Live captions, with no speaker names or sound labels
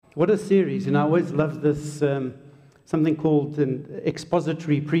What a series. And I always love this, something called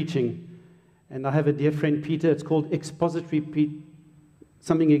expository preaching. And I have a dear friend, Peter. It's called expository preaching.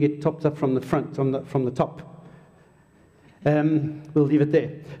 Something you get topped up from the front, from the top. We'll leave it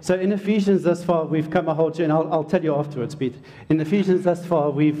there. So in Ephesians thus far, we've come a whole journey, and I'll tell you afterwards, Pete. In Ephesians thus far,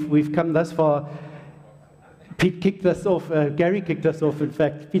 we've come thus far. Pete kicked us off. Gary kicked us off, in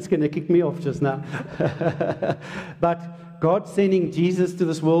fact. Pete's going to kick me off just now. But God sending Jesus to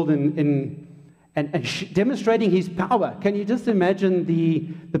this world and demonstrating his power. Can you just imagine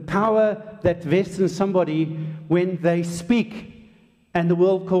the power that vests in somebody when they speak and the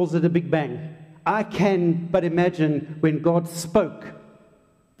world calls it a big bang? I can but imagine when God spoke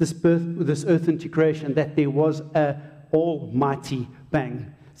this earth into creation that there was a almighty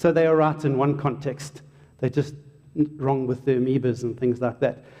bang. So they are right in one context. They're just wrong with the amoebas and things like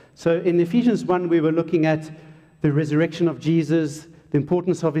that. So in Ephesians 1, we were looking at the resurrection of Jesus, the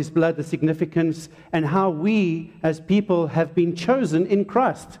importance of his blood, the significance, and how we as people have been chosen in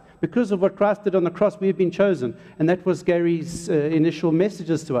Christ. Because of what Christ did on the cross, we have been chosen. And that was Gary's initial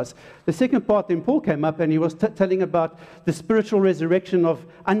messages to us. The second part, then Paul came up and he was telling about the spiritual resurrection of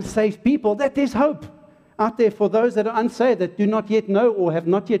unsaved people, that there's hope out there for those that are unsaved, that do not yet know or have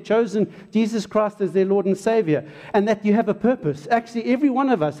not yet chosen Jesus Christ as their Lord and Savior, and that you have a purpose. Actually, every one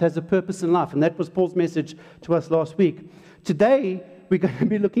of us has a purpose in life, and that was Paul's message to us last week. Today, we're going to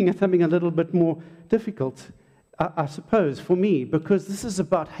be looking at something a little bit more difficult, I suppose, for me, because this is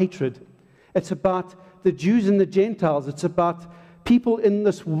about hatred. It's about the Jews and the Gentiles. It's about people in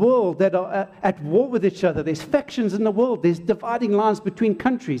this world that are at war with each other. There's factions in the world. There's dividing lines between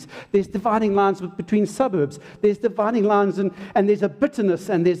countries. There's dividing lines between suburbs. There's dividing lines, and there's a bitterness,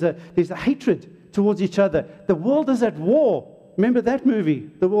 and there's a hatred towards each other. The world is at war. Remember that movie,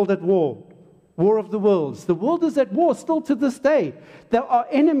 The World at War? War of the Worlds. The world is at war still to this day. There are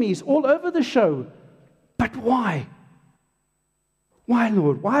enemies all over the show. But why? Why,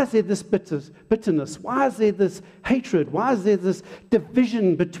 Lord? Why is there this bitterness? Why is there this hatred? Why is there this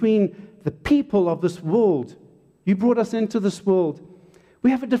division between the people of this world? You brought us into this world.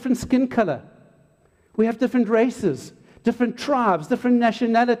 We have a different skin color. We have different races, different tribes, different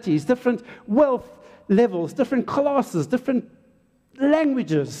nationalities, different wealth levels, different classes, different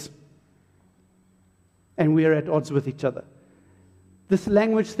languages. And we are at odds with each other. This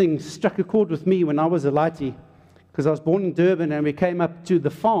language thing struck a chord with me when I was a lightie, because I was born in Durban, and we came up to the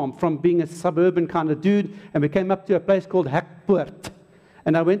farm from being a suburban kind of dude, and we came up to a place called Hakpoort.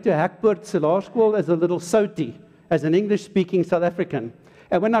 And I went to Hakpoort Laerskool as a little Soti, as an English-speaking South African.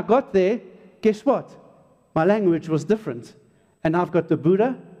 And when I got there, guess what? My language was different. And I've got the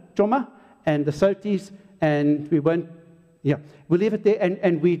Buddha, Choma, and the Sotis, and we we'll leave it there.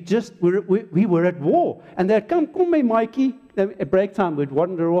 And we were at war. And they'd come mee, Mikey. At break time, we'd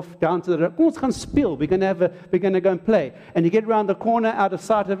wander off down to the road. We're going to spill. We're going to go and play. And you get around the corner, out of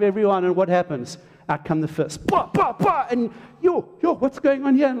sight of everyone, and what happens? Out come the fist. Bah, bah, bah, and yo, what's going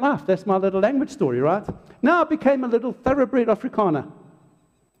on here in life? That's my little language story, right? Now I became a little thoroughbred Afrikaner.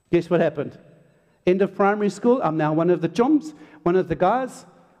 Guess what happened? End of primary school, I'm now one of the choms, one of the guys,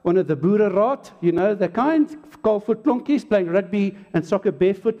 one of the boererat, you know, the kind, kaalvoet plonkies, playing rugby and soccer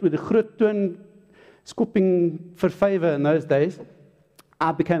barefoot with a groot twin, scooping for favor in those days.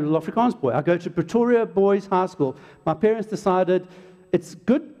 I became a little Afrikaans boy. I go to Pretoria Boys High School. My parents decided it's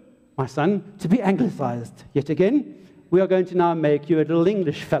good, my son, to be anglicized. Yet again, we are going to now make you a little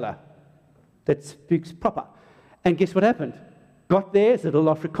English fella that speaks proper. And guess what happened? Got there as a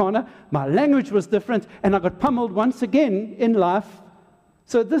little Afrikaner. My language was different, and I got pummeled once again in life.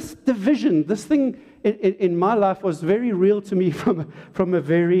 So this division, this thing in my life was very real to me from a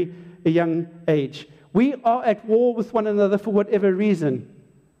very young age. We are at war with one another for whatever reason,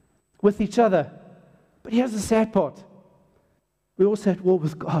 with each other. But here's the sad part. We're also at war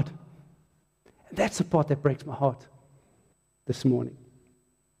with God. And that's the part that breaks my heart this morning.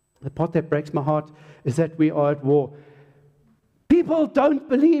 The part that breaks my heart is that we are at war. People don't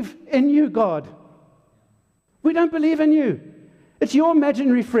believe in you, God. We don't believe in you. It's your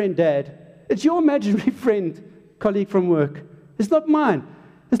imaginary friend, Dad. It's your imaginary friend, colleague from work. It's not mine.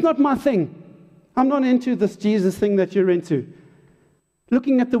 It's not my thing. I'm not into this Jesus thing that you're into.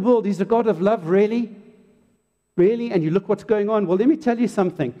 Looking at the world, he's a God of love, really? Really? And you look what's going on. Well, let me tell you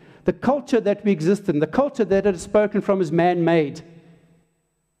something. The culture that we exist in, the culture that it is spoken from is man-made.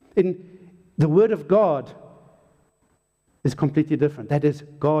 In the Word of God is completely different. That is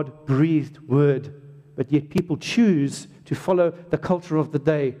God-breathed word. But yet people choose to follow the culture of the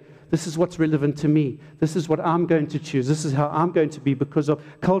day. This is what's relevant to me. This is what I'm going to choose. This is how I'm going to be because of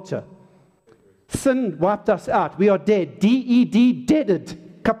culture. Sin wiped us out. We are dead. D-E-D,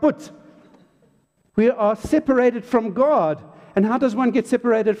 deaded. kaput. We are separated from God. And how does one get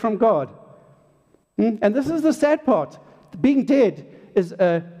separated from God? And this is the sad part. Being dead is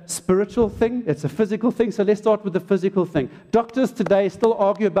a spiritual thing. It's a physical thing. So let's start with the physical thing. Doctors today still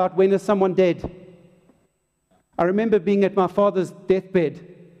argue about when is someone dead. I remember being at my father's deathbed,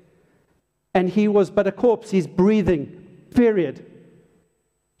 and he was but a corpse. He's breathing, period.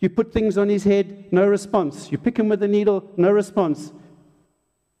 You put things on his head, no response. You pick him with a needle, no response.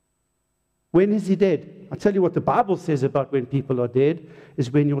 When is he dead? I'll tell you what the Bible says about when people are dead,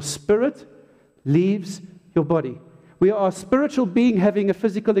 is when your spirit leaves your body. We are a spiritual being having a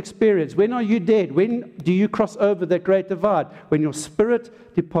physical experience. When are you dead? When do you cross over that great divide? When your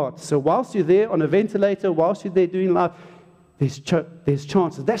spirit departs. So whilst you're there on a ventilator, whilst you're there doing life, there's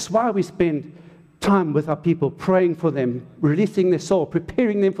chances. That's why we spend time with our people, praying for them, releasing their soul,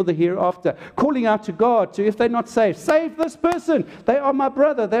 preparing them for the hereafter, calling out to God to, if they're not saved, save this person. They are my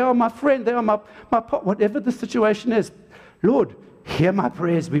brother. They are my friend. They are my whatever the situation is. Lord, hear my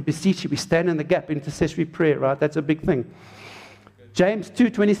prayers. We beseech you. We stand in the gap. Intercessory prayer, right? That's a big thing. James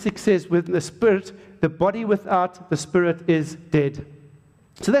 2:26 says, with the spirit, the body without the spirit is dead.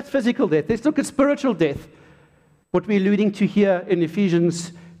 So that's physical death. Let's look at spiritual death. What we're alluding to here in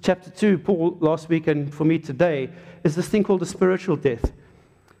Ephesians chapter 2, Paul last week and for me today, is this thing called a spiritual death.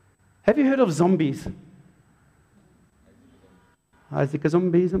 Have you heard of zombies? Isaac,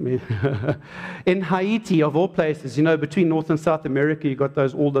 zombies? In Haiti, of all places, you know, between North and South America, you got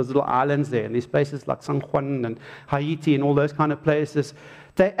all those little islands there, and these places like San Juan and Haiti and all those kind of places.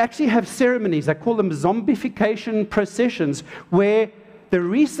 They actually have ceremonies. They call them zombification processions, where the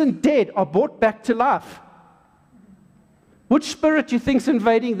recent dead are brought back to life. Which spirit do you think is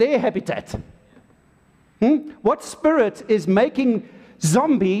invading their habitat? What spirit is making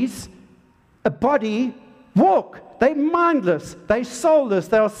zombies, a body, walk? They're mindless, they're soulless,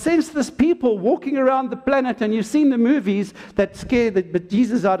 they are senseless people walking around the planet, and you've seen the movies that scare the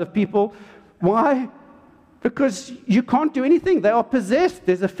bejesus out of people. Why? Because you can't do anything. They are possessed.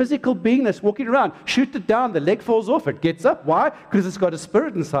 There's a physical being that's walking around. Shoot it down, the leg falls off, it gets up. Why? Because it's got a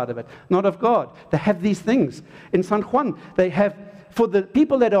spirit inside of it, not of God. They have these things. In San Juan, they have, for the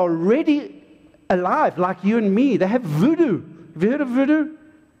people that are already alive, like you and me, they have voodoo. Have you heard of voodoo?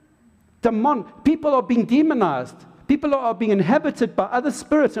 People are being demonized. People are being inhabited by other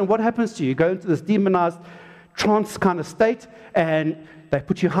spirits, and what happens to you? You go into this demonized trance kind of state, and they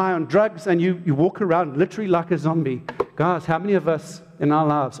put you high on drugs, and you walk around literally like a zombie. Guys, how many of us in our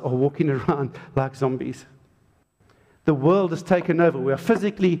lives are walking around like zombies? The world is taken over. We are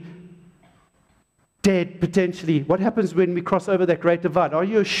physically dead, potentially. What happens when we cross over that great divide? Are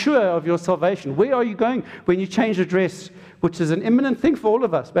you sure of your salvation? Where are you going when you change address, which is an imminent thing for all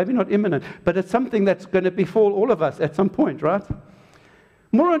of us? Maybe not imminent, but it's something that's going to befall all of us at some point, right?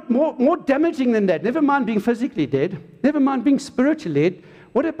 More damaging than that. Never mind being physically dead. Never mind being spiritually dead.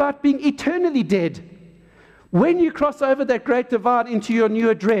 What about being eternally dead? When you cross over that great divide into your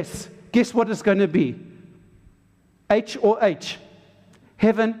new address, guess what it's going to be? H or H.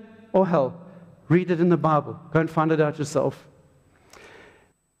 Heaven or hell. Read it in the Bible. Go and find it out yourself.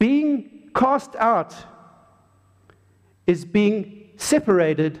 Being cast out is being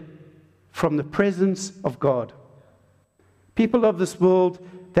separated from the presence of God. People of this world,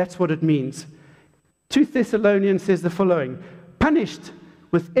 that's what it means. 2 Thessalonians says the following: punished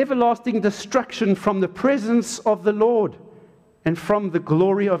with everlasting destruction from the presence of the Lord and from the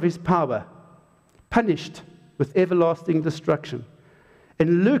glory of his power. Punished with everlasting destruction.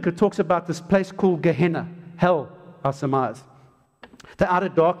 In Luke, it talks about this place called Gehenna, hell, our surmise. The outer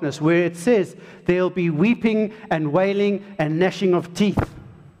darkness, where it says there'll be weeping and wailing and gnashing of teeth.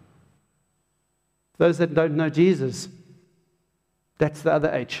 Those that don't know Jesus, that's the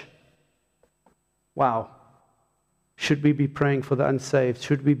other H. Wow. Should we be praying for the unsaved?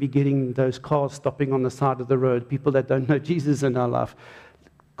 Should we be getting those cars stopping on the side of the road? People that don't know Jesus in our life.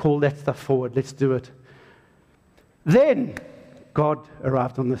 Call that stuff forward. Let's do it. Then God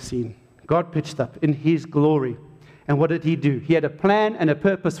arrived on the scene. God pitched up in his glory. And what did he do? He had a plan and a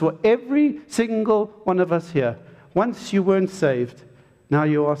purpose for every single one of us here. Once you weren't saved, now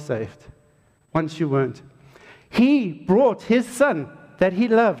you are saved. Once you weren't. He brought his son that he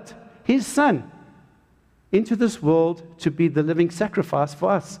loved, his son, into this world to be the living sacrifice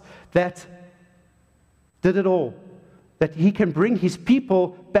for us. That did it all. That he can bring his people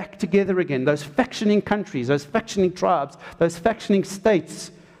back together again. Those factioning countries, those factioning tribes, those factioning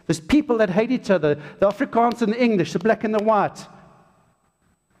states, those people that hate each other, the Afrikaans and the English, the black and the white.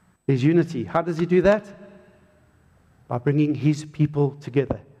 There's unity. How does he do that? By bringing his people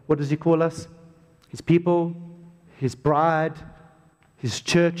together. What does he call us? His people, his bride, His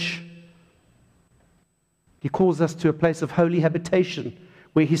church. He calls us to a place of holy habitation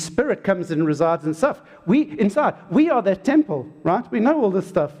where His Spirit comes and resides inside. We are that temple, right? We know all this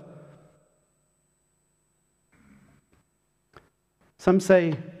stuff. Some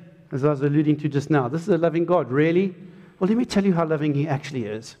say, as I was alluding to just now, this is a loving God. Really? Well, let me tell you how loving He actually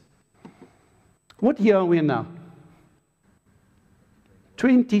is. What year are we in now?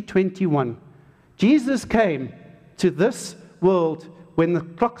 2021. Jesus came to this world when the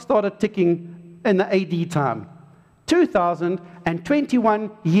clock started ticking in the AD time.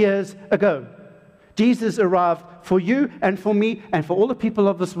 2021 years ago. Jesus arrived for you and for me and for all the people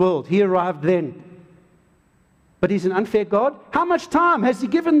of this world. He arrived then. But He's an unfair God. How much time has He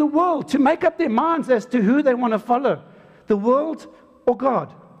given the world to make up their minds as to who they want to follow? The world or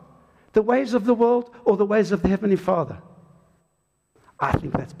God? The ways of the world or the ways of the Heavenly Father? I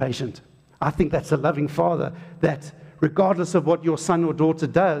think that's patient. I think that's a loving Father that regardless of what your son or daughter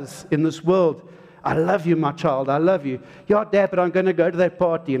does in this world, I love you, my child, I love you. Yeah, Dad, but I'm going to go to that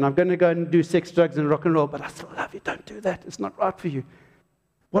party and I'm going to go and do sex, drugs, and rock and roll, but I still love you. Don't do that. It's not right for you.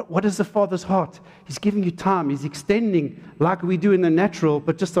 What is the Father's heart? He's giving you time. He's extending like we do in the natural,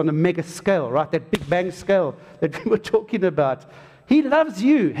 but just on a mega scale, right? That Big Bang scale that we were talking about. He loves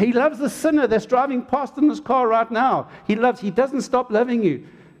you. He loves the sinner that's driving past in this car right now. He doesn't stop loving you.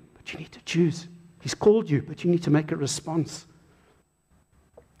 But you need to choose. He's called you, but you need to make a response.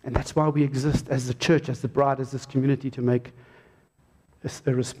 And that's why we exist as the church, as the bride, as this community, to make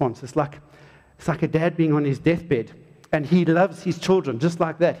a response. It's like a dad being on his deathbed. And he loves his children just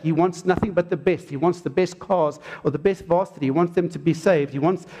like that. He wants nothing but the best. He wants the best cars or the best varsity. He wants them to be saved. He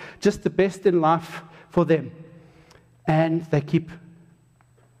wants just the best in life for them. And they keep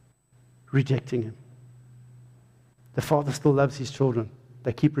rejecting Him. The Father still loves His children.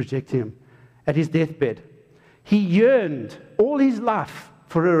 They keep rejecting Him. At His deathbed, He yearned all His life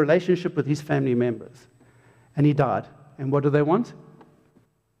for a relationship with His family members. And He died. And what do they want?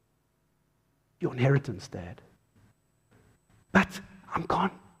 Your inheritance, Dad. But I'm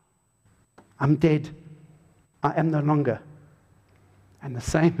gone. I'm dead. I am no longer. And the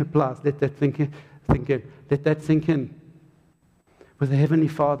same applies. Let that sink in. Let that sink in. With the Heavenly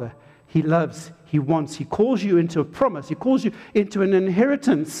Father, He loves, He wants, He calls you into a promise. He calls you into an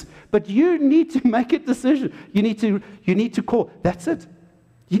inheritance. But you need to make a decision. You need to call. That's it.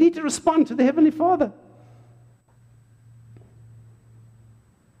 You need to respond to the Heavenly Father.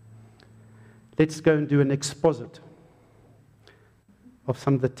 Let's go and do an exposit of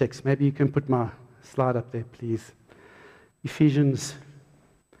some of the text. Maybe you can put my slide up there, please. Ephesians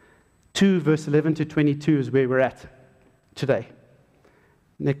 2, verse 11 to 22 is where we're at today.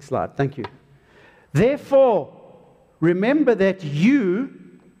 Next slide. Thank you. Therefore, remember that you,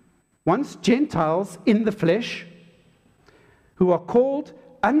 once Gentiles in the flesh, who are called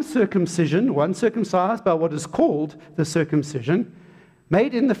uncircumcision, or uncircumcised by what is called the circumcision,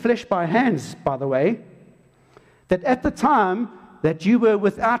 made in the flesh by hands, by the way, that at the time that you were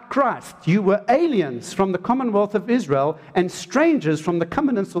without Christ, you were aliens from the commonwealth of Israel and strangers from the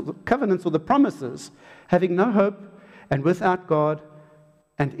covenants or the promises, having no hope and without God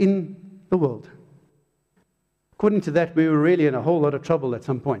and in the world. According to that, we were really in a whole lot of trouble at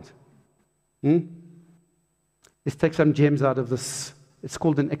some point. Let's take some gems out of this. It's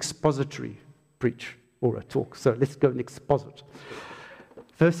called an expository preach or a talk. So let's go and exposit.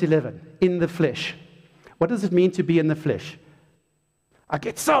 Verse 11, in the flesh. What does it mean to be in the flesh? I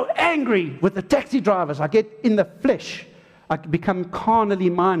get so angry with the taxi drivers. I get in the flesh. I become carnally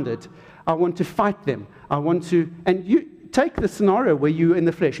minded. I want to fight them. And you take the scenario where you're in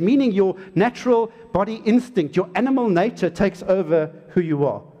the flesh, meaning your natural body instinct, your animal nature takes over who you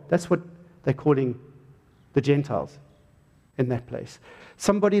are. That's what they're calling the Gentiles in that place.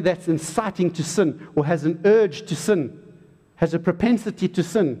 Somebody that's inciting to sin or has an urge to sin, has a propensity to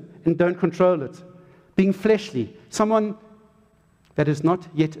sin and don't control it. Being fleshly. Someone that is not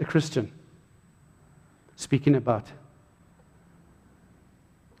yet a Christian. Speaking about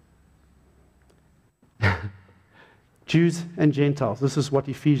Jews and Gentiles. This is what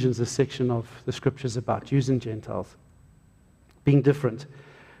Ephesians, this section of the scripture is about. Jews and Gentiles. Being different.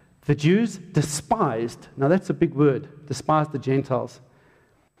 The Jews despised, now that's a big word, despised the Gentiles.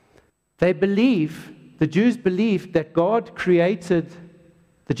 The Jews believed that God created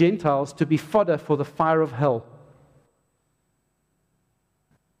the Gentiles to be fodder for the fire of hell.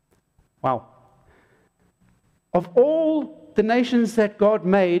 Wow. Of all the nations that God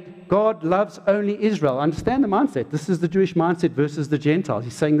made, God loves only Israel. Understand the mindset. This is the Jewish mindset versus the Gentiles.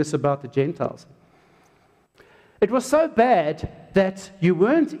 He's saying this about the Gentiles. It was so bad that you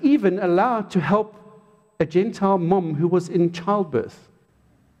weren't even allowed to help a Gentile mom who was in childbirth.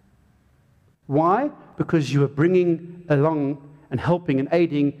 Why? Because you are bringing along and helping and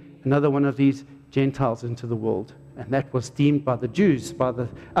aiding another one of these Gentiles into the world. And that was deemed by the Jews, by the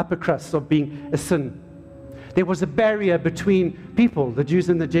upper crust, of being a sin. There was a barrier between people, the Jews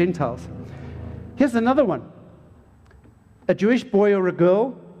and the Gentiles. Here's another one. A Jewish boy or a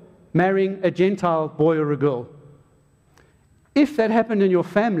girl marrying a Gentile boy or a girl. If that happened in your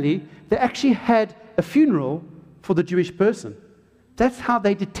family, they actually had a funeral for the Jewish person. That's how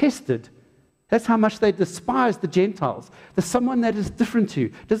they detested. That's how much they despised the Gentiles. There's someone that is different to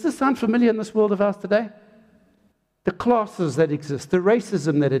you. Does this sound familiar in this world of ours today? The classes that exist, the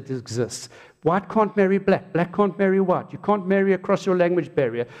racism that it exists. White can't marry black, black can't marry white. You can't marry across your language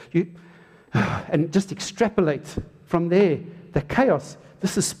barrier. And just extrapolate from there, the chaos.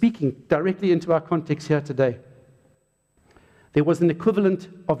 This is speaking directly into our context here today. There was an equivalent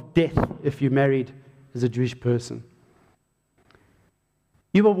of death if you married as a Jewish person.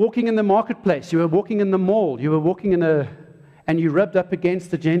 You were walking in the marketplace, you were walking in the mall, you were walking and you rubbed up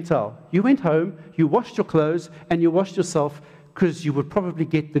against a Gentile. You went home, you washed your clothes, and you washed yourself because you would probably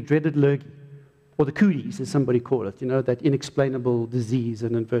get the dreaded lurgy, or the cooties, as somebody call it, that inexplainable disease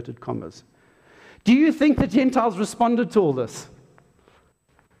in inverted commas. Do you think the Gentiles responded to all this?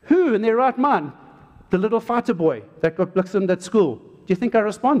 Who in their right mind? The little fighter boy that got blixened at school. Do you think I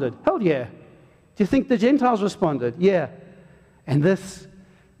responded? Hell yeah. Do you think the Gentiles responded? Yeah. And this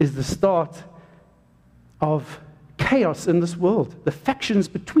is the start of chaos in this world. The factions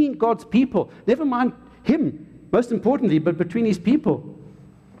between God's people. Never mind him, most importantly, but between his people.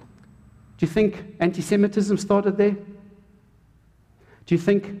 Do you think anti-Semitism started there? Do you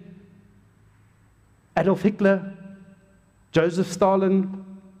think Adolf Hitler, Joseph Stalin,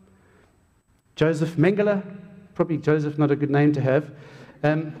 Joseph Mengele, probably Joseph, not a good name to have,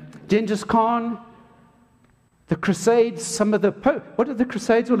 Genghis Khan, the Crusades, some of the what are the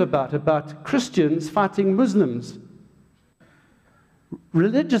Crusades all about? About Christians fighting Muslims.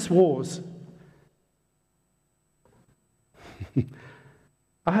 Religious wars.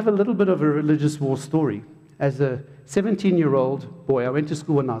 I have a little bit of a religious war story. As a 17-year-old boy, I went to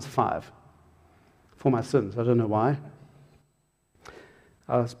school when I was 5 for my sins. I don't know why.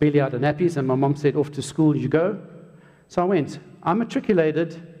 I was barely out of nappies, and my mom said, off to school you go. So I went. I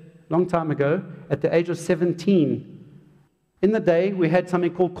matriculated a long time ago at the age of 17. In the day, we had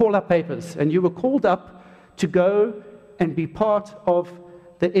something called call-up papers, and you were called up to go and be part of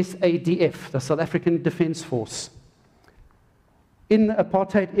the SADF, the South African Defence Force. In the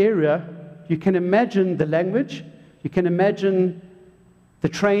apartheid area, you can imagine the language, you can imagine the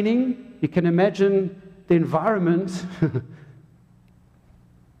training, you can imagine the environment.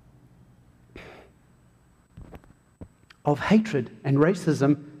 Of hatred and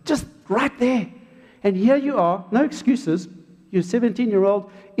racism just right there. And here you are, no excuses, you're a 17-year-old,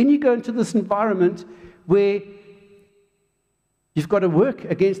 and you go into this environment where you've got to work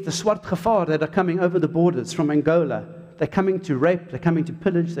against the Swart Gevaar that are coming over the borders from Angola. They're coming to rape, they're coming to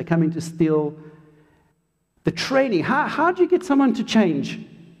pillage, they're coming to steal. The training, how do you get someone to change?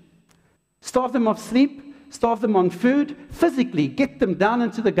 Starve them of sleep, starve them on food, physically get them down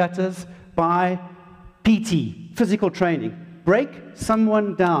into the gutters by PT, physical training. Break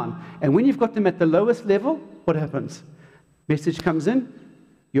someone down. And when you've got them at the lowest level, what happens? Message comes in,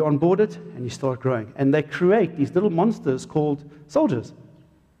 you're onboarded, and you start growing. And they create these little monsters called soldiers.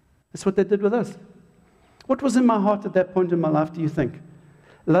 That's what they did with us. What was in my heart at that point in my life, do you think?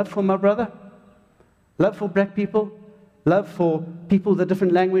 Love for my brother? Love for black people? Love for people with a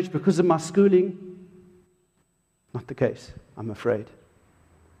different language because of my schooling? Not the case, I'm afraid.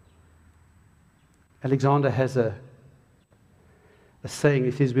 Alexander has a saying.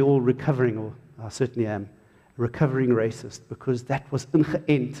 He says, we're all recovering, or I certainly am, a recovering racist, because that was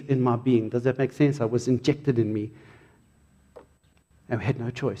ingeënt in my being. Does that make sense? I was injected in me, and we had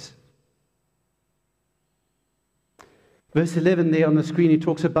no choice. Verse 11 there on the screen, he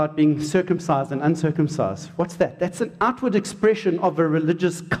talks about being circumcised and uncircumcised. What's that? That's an outward expression of a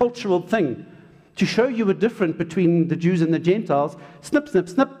religious, cultural thing. To show you were different between the Jews and the Gentiles, snip, snip,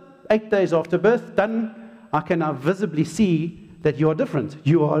 snip, 8 days after birth, done. I can now visibly see that you are different.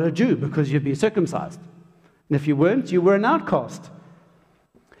 You are a Jew because you've been circumcised. And if you weren't, you were an outcast.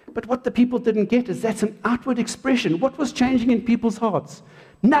 But what the people didn't get is that's an outward expression. What was changing in people's hearts?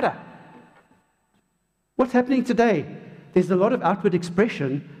 Nada. What's happening today? There's a lot of outward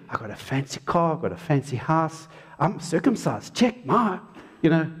expression. I got a fancy car, I got a fancy house. I'm circumcised. Check my,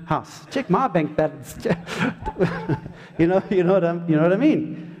 house. Check my bank balance. you know what I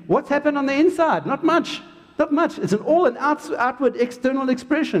mean? What's happened on the inside? Not much. Not much. It's an outward external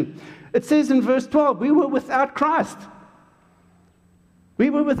expression. It says in verse 12, we were without Christ. We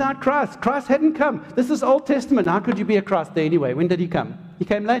were without Christ. Christ hadn't come. This is Old Testament. How could you be a Christ there anyway? When did he come? He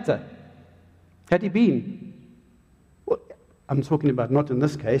came later. Had he been? Well, I'm talking about not in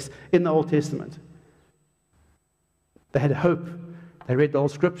this case, in the Old Testament. They had a hope. They read the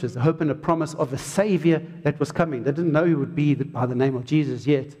old scriptures, the hope and a promise of a Savior that was coming. They didn't know he would be by the name of Jesus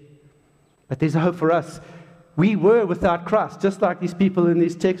yet. But there's a hope for us. We were without Christ, just like these people in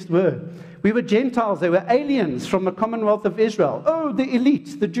this text were. We were Gentiles. They were aliens from the commonwealth of Israel. Oh, the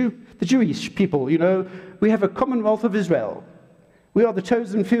elite, the Jewish people, you know. We have a commonwealth of Israel. We are the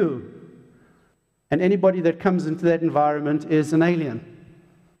chosen few. And anybody that comes into that environment is an alien.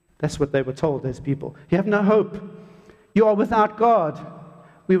 That's what they were told, those people. You have no hope. You are without God.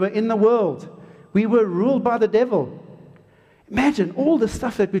 We were in the world. We were ruled by the devil. Imagine all the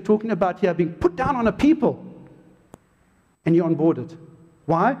stuff that we're talking about here being put down on a people. And you're on board it.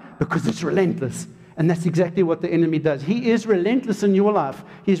 Why? Because it's relentless. And that's exactly what the enemy does. He is relentless in your life.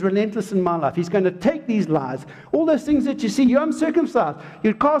 He's relentless in my life. He's going to take these lies. All those things that you see. You're uncircumcised.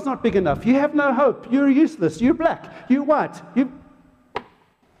 Your car's not big enough. You have no hope. You're useless. You're black. You're white.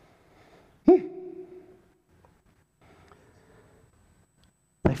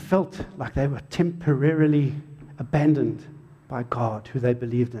 They felt like they were temporarily abandoned by God, who they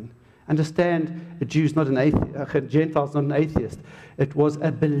believed in. Understand, a Jew's not an atheist, a Gentile's not an atheist. It was a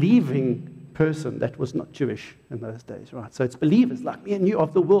believing person that was not Jewish in those days, right? So it's believers like me and you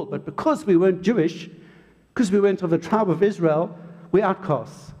of the world. But because we weren't Jewish, because we weren't of the tribe of Israel, we're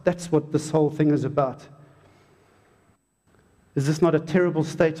outcasts. That's what this whole thing is about. Is this not a terrible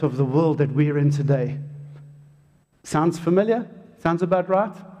state of the world that we're in today? Sounds familiar? Sounds about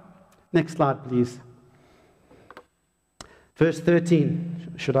right? Next slide, please. Verse 13.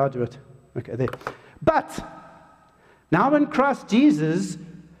 Should I do it? Okay, there. But now in Christ Jesus,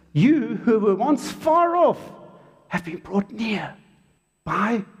 you who were once far off have been brought near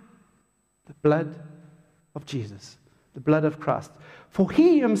by the blood of Jesus, the blood of Christ. For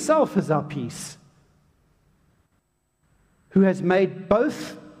he himself is our peace, who has made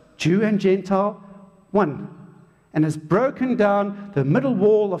both Jew and Gentile one, and has broken down the middle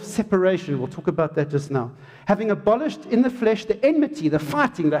wall of separation. We'll talk about that just now. Having abolished in the flesh the enmity, the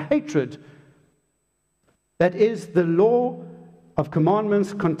fighting, the hatred, that is the law of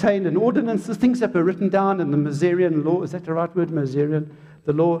commandments contained in ordinances, things that were written down in the Mosaic law. Is that the right word, Mosaic?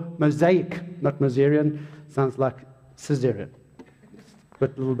 The law, Mosaic, not Mosaic. Sounds like Caesarean,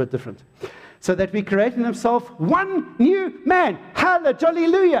 but a little bit different. So that we create in himself one new man.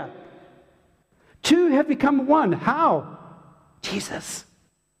 Hallelujah. Two have become one. How? Jesus.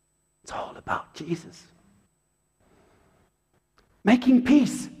 It's all about Jesus. Making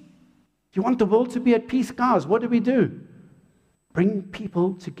peace. Do you want the world to be at peace, guys? What do? Bring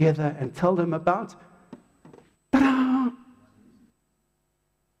people together and tell them about ta-da!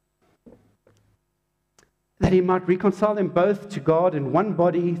 That he might reconcile them both to God in one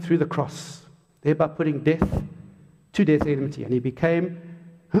body through the cross, thereby putting death to death enmity. And he became,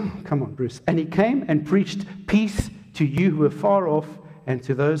 come on, Bruce. And he came and preached peace to you who were far off and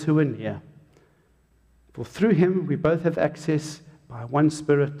to those who were near. For through him we both have access by one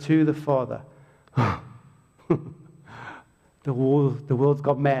Spirit to the Father. The world's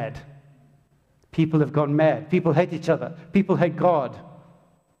gone mad. People have gone mad. People hate each other. People hate God.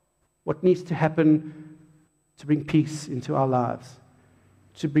 What needs to happen to bring peace into our lives?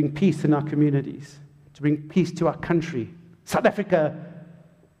 To bring peace in our communities? To bring peace to our country? South Africa,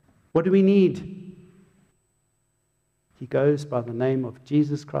 what do we need? He goes by the name of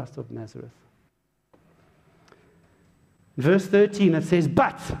Jesus Christ of Nazareth. In verse 13 it says,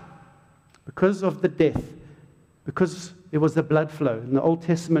 but because of the death, because there was a blood flow. In the Old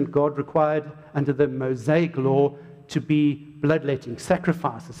Testament, God required under the Mosaic law to be bloodletting,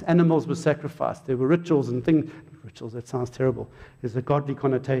 sacrifices. Animals were sacrificed. There were rituals and things. Rituals, that sounds terrible. There's a godly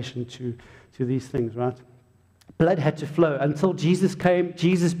connotation to these things, right? Blood had to flow. Until Jesus came,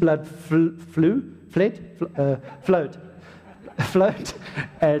 Jesus' blood flowed,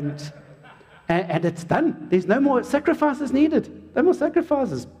 and it's done. There's no more sacrifices needed. No more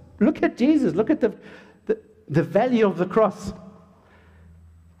sacrifices. Look at Jesus. Look at the value of the cross.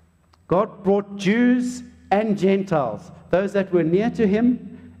 God brought Jews and Gentiles, those that were near to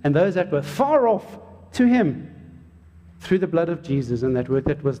him and those that were far off to him, through the blood of Jesus and that work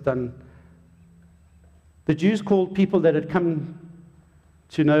that was done. The Jews called people that had come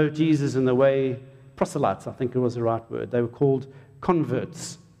to know Jesus in the way, proselytes, I think it was the right word. They were called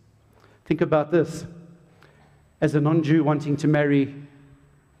converts. Think about this. As a non-Jew wanting to marry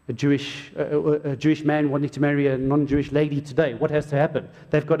a Jewish man wanting to marry a non-Jewish lady today, what has to happen?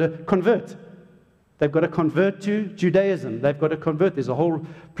 They've got to convert. They've got to convert to Judaism. They've got to convert. There's a whole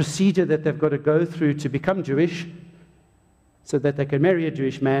procedure that they've got to go through to become Jewish so that they can marry a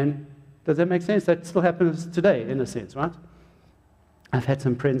Jewish man. Does that make sense? That still happens today, in a sense, right? I've had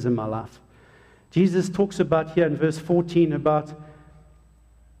some friends in my life. Jesus talks about here in verse 14 about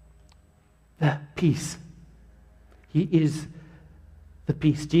the peace. He is the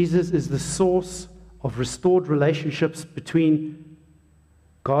peace. Jesus is the source of restored relationships between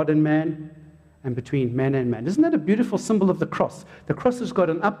God and man, and between man and man. Isn't that a beautiful symbol of the cross? The cross has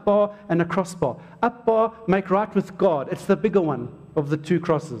got an up bar and a cross bar. Up bar, make right with God. It's the bigger one of the two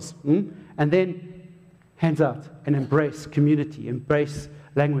crosses. And then hands out and embrace community, embrace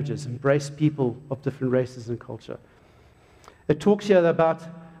languages, embrace people of different races and culture. It talks here about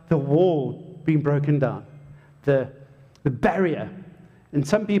the wall being broken down, the barrier. And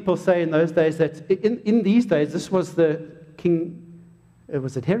some people say in those days that in these days, this was the king,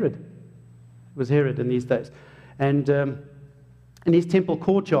 was it Herod? It was Herod in these days. And in his temple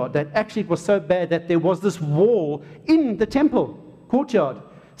courtyard, that actually it was so bad that there was this wall in the temple courtyard,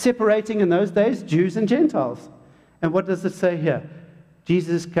 separating in those days Jews and Gentiles. And what does it say here?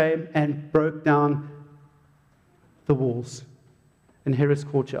 Jesus came and broke down the walls in Herod's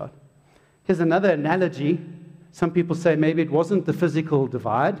courtyard. Here's another analogy. Some people say maybe it wasn't the physical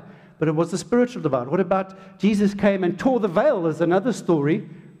divide, but it was the spiritual divide. What about Jesus came and tore the veil? There's another story.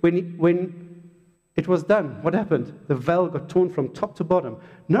 When it was done, what happened? The veil got torn from top to bottom.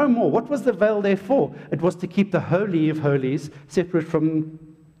 No more. What was the veil there for? It was to keep the Holy of Holies separate from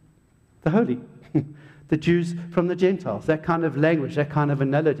the holy. The Jews from the Gentiles. That kind of language, that kind of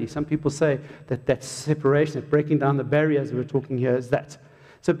analogy. Some people say that separation, that breaking down the barriers we're talking here is that.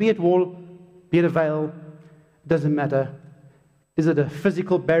 So be it wall, be it a veil, it doesn't matter. Is it a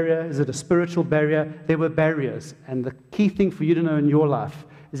physical barrier? Is it a spiritual barrier? There were barriers. And the key thing for you to know in your life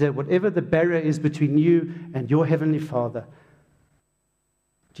is that whatever the barrier is between you and your Heavenly Father,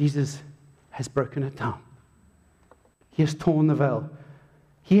 Jesus has broken it down. He has torn the veil.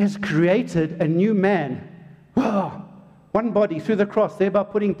 He has created a new man. Whoa! One body through the cross, thereby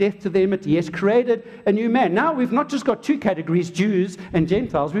putting death to the enmity. He has created a new man. Now we've not just got two categories, Jews and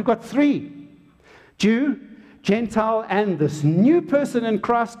Gentiles. We've got three. Jew, Gentile, and this new person in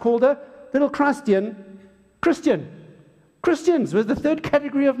Christ called a little Christian. Christians was the third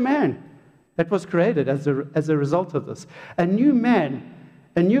category of man that was created as a result of this. A new man,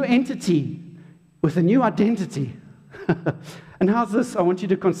 a new entity with a new identity. And how's this? I want you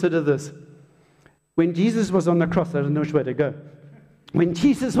to consider this. When Jesus was on the cross, I don't know which way to go. When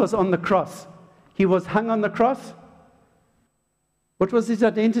Jesus was on the cross, he was hung on the cross. What was his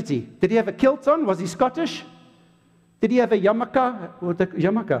identity? Did he have a kilt on? Was he Scottish? Did he have a yarmulke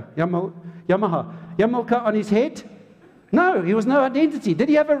on his head? No, he was no identity. Did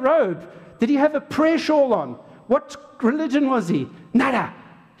he have a robe? Did he have a prayer shawl on? What religion was he? Nada.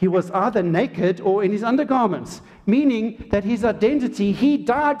 He was either naked or in his undergarments, meaning that his identity, he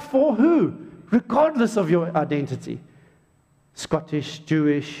died for who? Regardless of your identity. Scottish,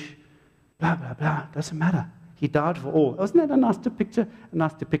 Jewish, blah, blah, blah, doesn't matter. He died for all. Wasn't that a nice picture? A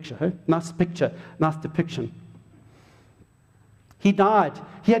nice depiction, huh? Nice picture, nice depiction. He died.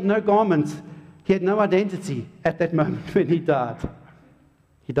 He had no garments. He had no identity at that moment when he died.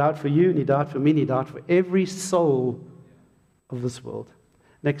 He died for you, and he died for me, and he died for every soul of this world.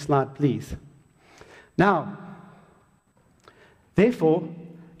 Next slide, please. Now, therefore,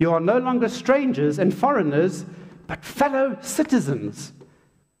 you are no longer strangers and foreigners, but fellow citizens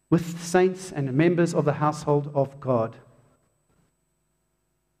with saints and members of the household of God.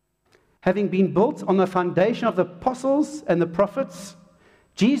 Having been built on the foundation of the apostles and the prophets,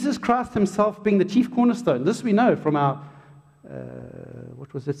 Jesus Christ himself being the chief cornerstone. This we know from our,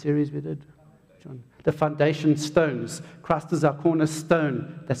 what was that series we did? John. The foundation stones. Christ is our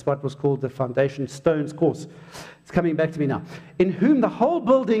cornerstone. That's what was called the foundation stones course. It's coming back to me now. In whom the whole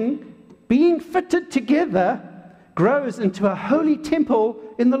building, being fitted together, grows into a holy temple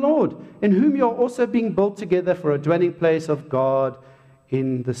in the Lord, in whom you are also being built together for a dwelling place of God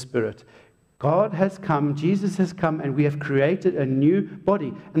in the Spirit. God has come, Jesus has come, and we have created a new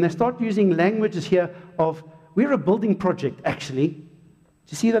body. And they start using languages here of, we're a building project, actually.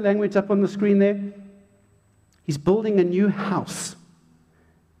 Do you see the language up on the screen there? He's building a new house.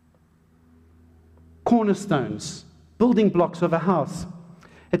 Cornerstones, building blocks of a house.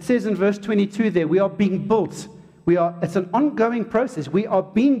 It says in verse 22 there, we are being built. It's an ongoing process. We are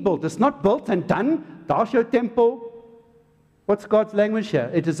being built. It's not built and done. Daar's jou temple. What's God's language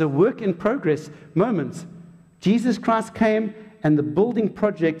here? It is a work in progress moment. Jesus Christ came, and the building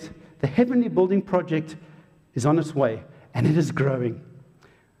project, the heavenly building project, is on its way, and it is growing.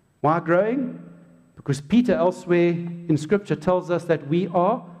 Why growing? Because Peter elsewhere in Scripture tells us that we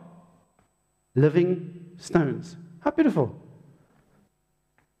are living stones. How beautiful.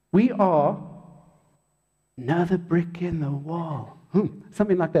 We are another brick in the wall.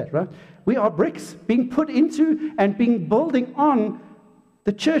 Something like that, right? We are bricks being put into and being building on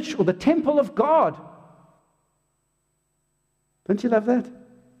the church or the temple of God. Don't you love that?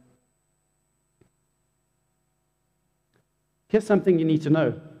 Here's something you need to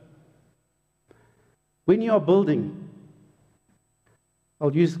know. When you are building,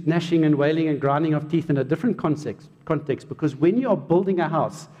 I'll use gnashing and wailing and grinding of teeth in a different context, because when you are building a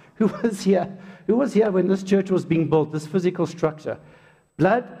house, who was here when this church was being built, this physical structure?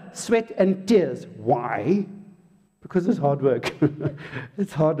 Blood, sweat, and tears. Why? Because it's hard work.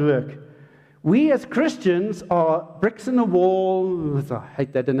 It's hard work. We as Christians are bricks in a wall. I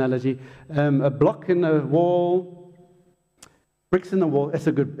hate that analogy. A block in a wall. Bricks in the wall. That's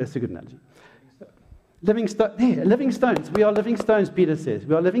a good analogy. Living stones. We are living stones, Peter says.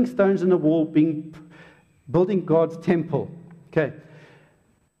 We are living stones in the wall, building God's temple. Okay.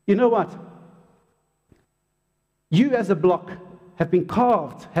 You know what? You as a block have been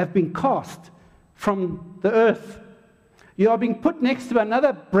carved, have been cast from the earth. You are being put next to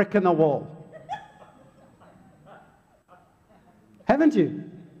another brick in the wall. Haven't you?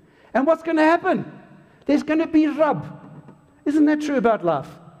 And what's going to happen? There's going to be rub. Isn't that true about life?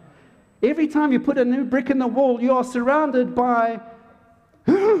 Every time you put a new brick in the wall, you are surrounded by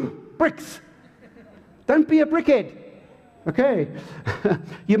bricks. Don't be a brickhead. Okay?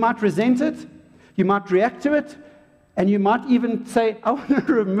 You might resent it. You might react to it. And you might even say, I want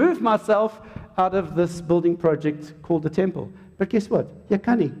to remove myself out of this building project called the temple. But guess what?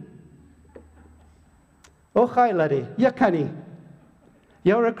 Yakani. Oh, hi, laddie. Yakani.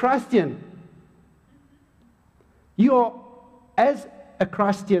 You're a Christian. You are, as a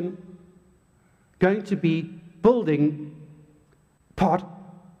Christian, going to be building part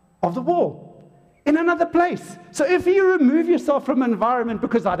of the wall in another place. So if you remove yourself from an environment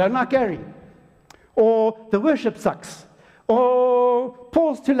because I don't like Gary, or the worship sucks, or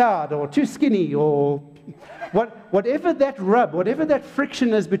Paul's too loud, or too skinny, or whatever that rub, whatever that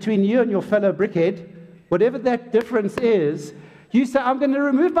friction is between you and your fellow brickhead, whatever that difference is, you say, I'm going to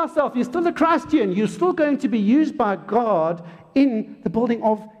remove myself. You're still a Christian. You're still going to be used by God in the building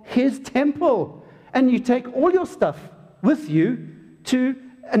of His temple. And you take all your stuff with you to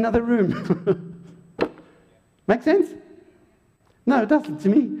another room. Make sense? No, it doesn't to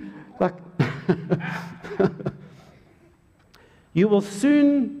me. Like, you will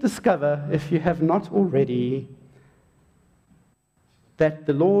soon discover, if you have not already, that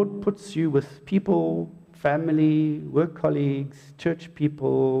the Lord puts you with people, family, work colleagues, church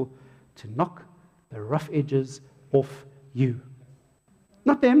people, to knock the rough edges off you.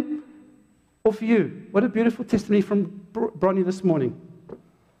 Not them, off you. What a beautiful testimony from Bronnie this morning.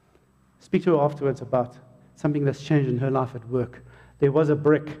 Speak to her afterwards about something that's changed in her life at work. There was a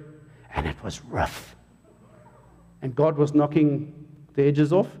brick, and it was rough. And God was knocking the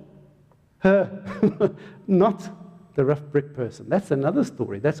edges off her, not the rough brick person. That's another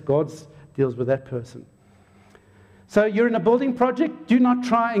story. That's God's deals with that person. So you're in a building project. Do not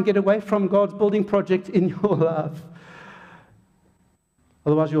try and get away from God's building project in your life.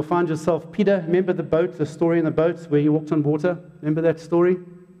 Otherwise, you'll find yourself, Peter, remember the boat, the story in the boat where he walked on water? Remember that story?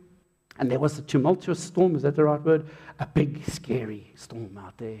 And there was a tumultuous storm, is that the right word? A big, scary storm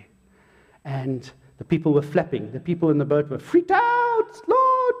out there. And the people were flapping. The people in the boat were freaked out.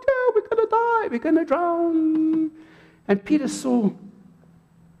 Lord, we're going to die. We're going to drown. And Peter saw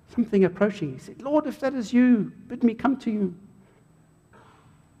something approaching. He said, Lord, if that is you, bid me come to you.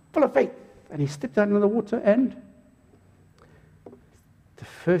 Full of faith. And he stepped out into the water, and the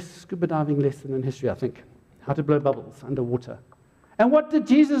first scuba diving lesson in history, I think, how to blow bubbles underwater. And what did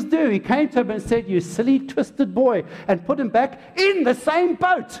Jesus do? He came to him and said, you silly, twisted boy, and put him back in the same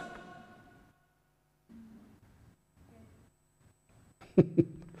boat.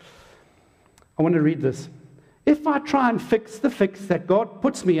 I want to read this. If I try and fix the fix that God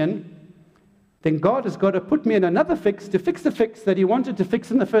puts me in, then God has got to put me in another fix to fix the fix that He wanted to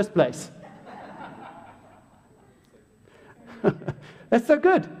fix in the first place. That's so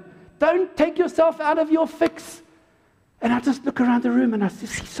good. Don't take yourself out of your fix. And I just look around the room and I see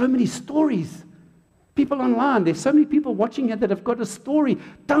so many stories. People online, there's so many people watching here that have got a story.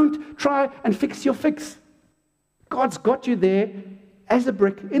 Don't try and fix your fix. God's got you there as a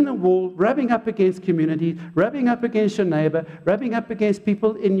brick in the wall, rubbing up against community, rubbing up against your neighbor, rubbing up against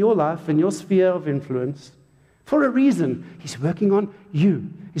people in your life, in your sphere of influence. For a reason. He's working on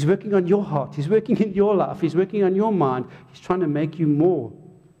you. He's working on your heart. He's working in your life. He's working on your mind. He's trying to make you more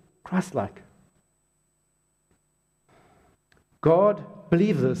Christ-like. God,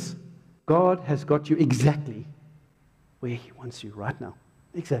 believe this, God has got you exactly where He wants you right now.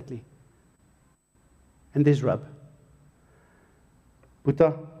 Exactly. And there's rub.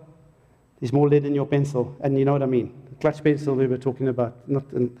 Buddha, there's more lead in your pencil. And you know what I mean. The clutch pencil we were talking about. Not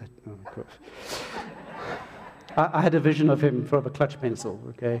in that. Oh, of course. I had a vision of him for a clutch pencil,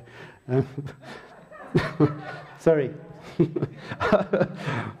 okay? Sorry.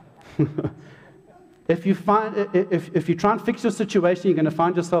 If you try and fix your situation, you're going to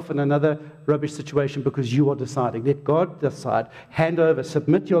find yourself in another rubbish situation because you are deciding. Let God decide. Hand over.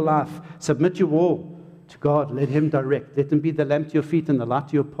 Submit your life. Submit your all to God. Let Him direct. Let Him be the lamp to your feet and the light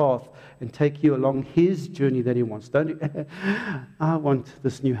to your path and take you along His journey that He wants. I want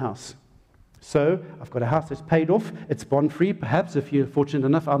this new house. So I've got a house that's paid off. It's bond-free. Perhaps if you're fortunate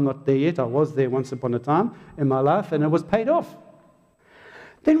enough, I'm not there yet. I was there once upon a time in my life, and it was paid off.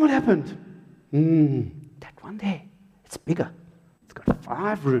 Then what happened? That one there, it's bigger. It's got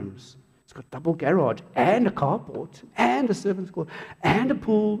 5 rooms. It's got double garage and a carport and a servant's quarter and a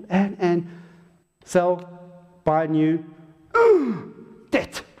pool and sell, buy new.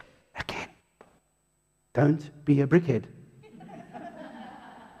 Debt again. Don't be a brickhead.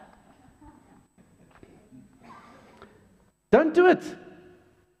 Don't do it.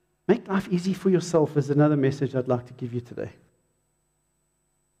 Make life easy for yourself is another message I'd like to give you today.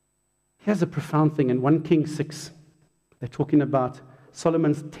 Here's a profound thing. In 1 Kings 6, they're talking about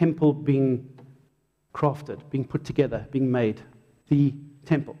Solomon's temple being crafted, being put together, being made. The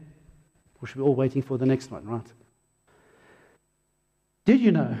temple. Which we're all waiting for the next one, right? Did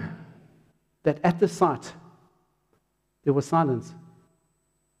you know that at the site there was silence?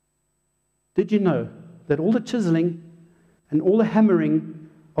 Did you know that all the chiseling and all the hammering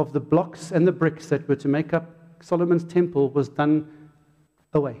of the blocks and the bricks that were to make up Solomon's temple was done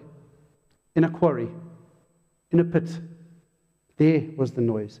away, in a quarry, in a pit? There was the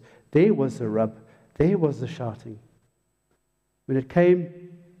noise. There was the rub. There was the shouting. When it came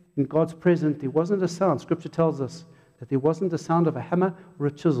in God's presence, there wasn't a sound. Scripture tells us that there wasn't a sound of a hammer or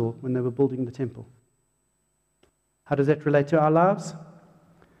a chisel when they were building the temple. How does that relate to our lives?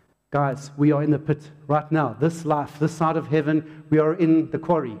 Guys, we are in the pit right now. This life, this side of heaven, we are in the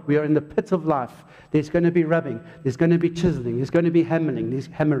quarry. We are in the pit of life. There's going to be rubbing. There's going to be chiseling. There's going to be hammering.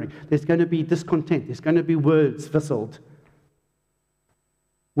 There's going to be discontent. There's going to be words whistled.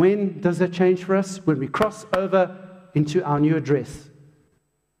 When does that change for us? When we cross over into our new address.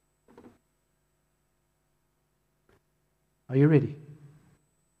 Are you ready?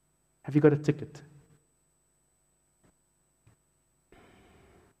 Have you got a ticket?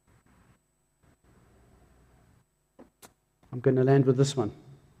 I'm going to land with this one.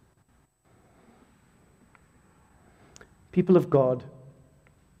 People of God,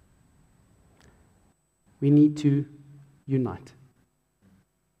 we need to unite.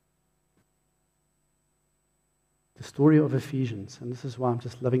 The story of Ephesians, and this is why I'm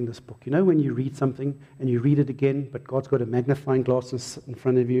just loving this book. You know when you read something and you read it again, but God's got a magnifying glass in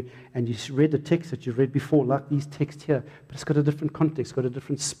front of you, and you read the text that you've read before, like these texts here, but it's got a different context, got a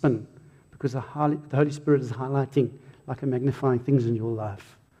different spin, because the Holy Spirit is highlighting like a magnifying things in your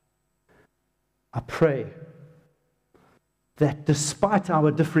life. I pray that despite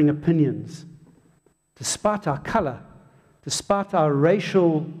our differing opinions, despite our color, despite our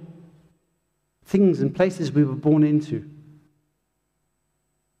racial things and places we were born into,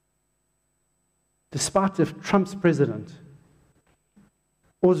 despite if Trump's president,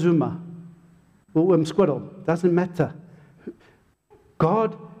 or Zuma, or Squirrel, doesn't matter.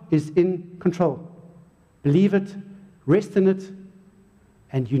 God is in control. Believe it, rest in it,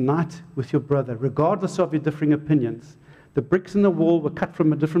 and unite with your brother, regardless of your differing opinions. The bricks in the wall were cut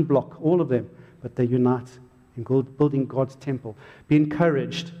from a different block, all of them, but they unite in building God's temple. Be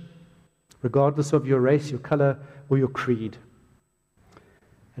encouraged, regardless of your race, your color, or your creed.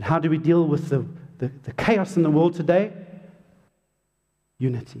 And how do we deal with the chaos in the world today?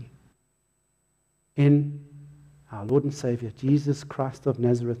 Unity in our Lord and Savior, Jesus Christ of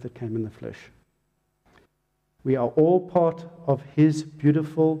Nazareth that came in the flesh. We are all part of His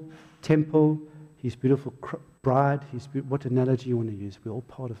beautiful temple, His beautiful bride, what analogy you want to use. We're all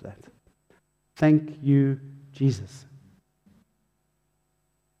part of that. Thank you, Jesus.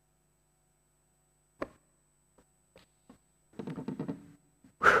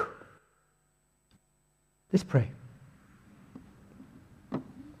 Whew. Let's pray.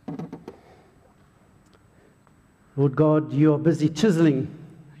 Lord God, you are busy chiseling.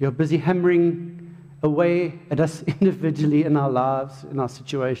 You're busy hammering away at us individually in our lives, in our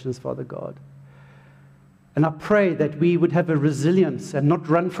situations, Father God. And I pray that we would have a resilience and not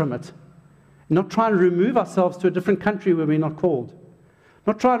run from it. Not trying to remove ourselves to a different country when we're not called.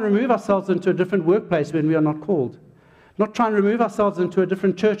 Not trying to remove ourselves into a different workplace when we are not called. Not trying to remove ourselves into a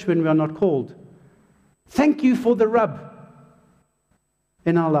different church when we are not called. Thank you for the rub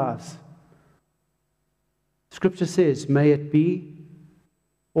in our lives. Scripture says, may it be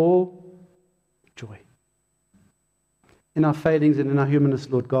all joy. In our failings and in our humanness,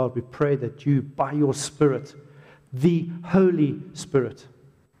 Lord God, we pray that you, by your Spirit, the Holy Spirit,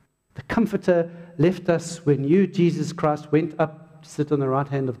 the Comforter, left us when you, Jesus Christ, went up to sit on the right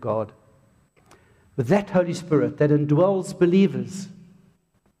hand of God. With that Holy Spirit that indwells believers,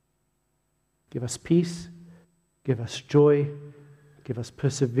 give us peace, give us joy, give us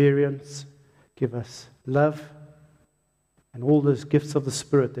perseverance, give us love, and all those gifts of the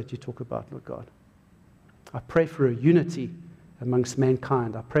Spirit that you talk about, Lord God. I pray for a unity amongst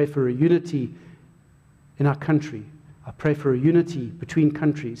mankind. I pray for a unity in our country. I pray for a unity between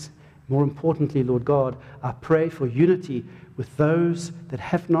countries. More importantly, Lord God, I pray for unity with those that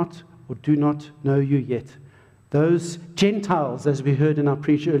have not or do not know you yet. Those Gentiles, as we heard in our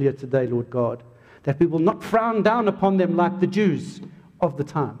preach earlier today, Lord God, that we will not frown down upon them like the Jews of the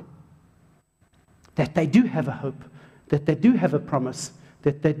time. That they do have a hope, that they do have a promise,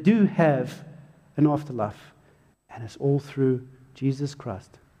 that they do have an afterlife. And it's all through Jesus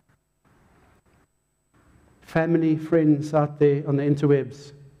Christ. Family, friends out there on the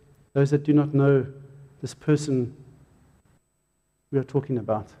interwebs, those that do not know this person we are talking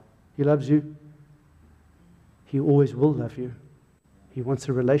about, he loves you. He always will love you. He wants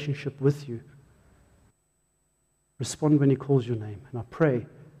a relationship with you. Respond when he calls your name. And I pray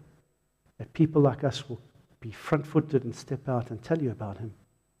that people like us will be front-footed and step out and tell you about him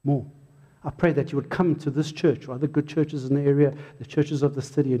more. I pray that you would come to this church or other good churches in the area, the churches of the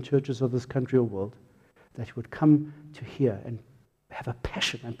city and churches of this country or world, that you would come to hear and have a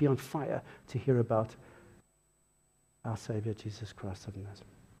passion and be on fire to hear about our Savior, Jesus Christ of Nazareth.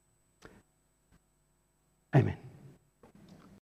 Amen.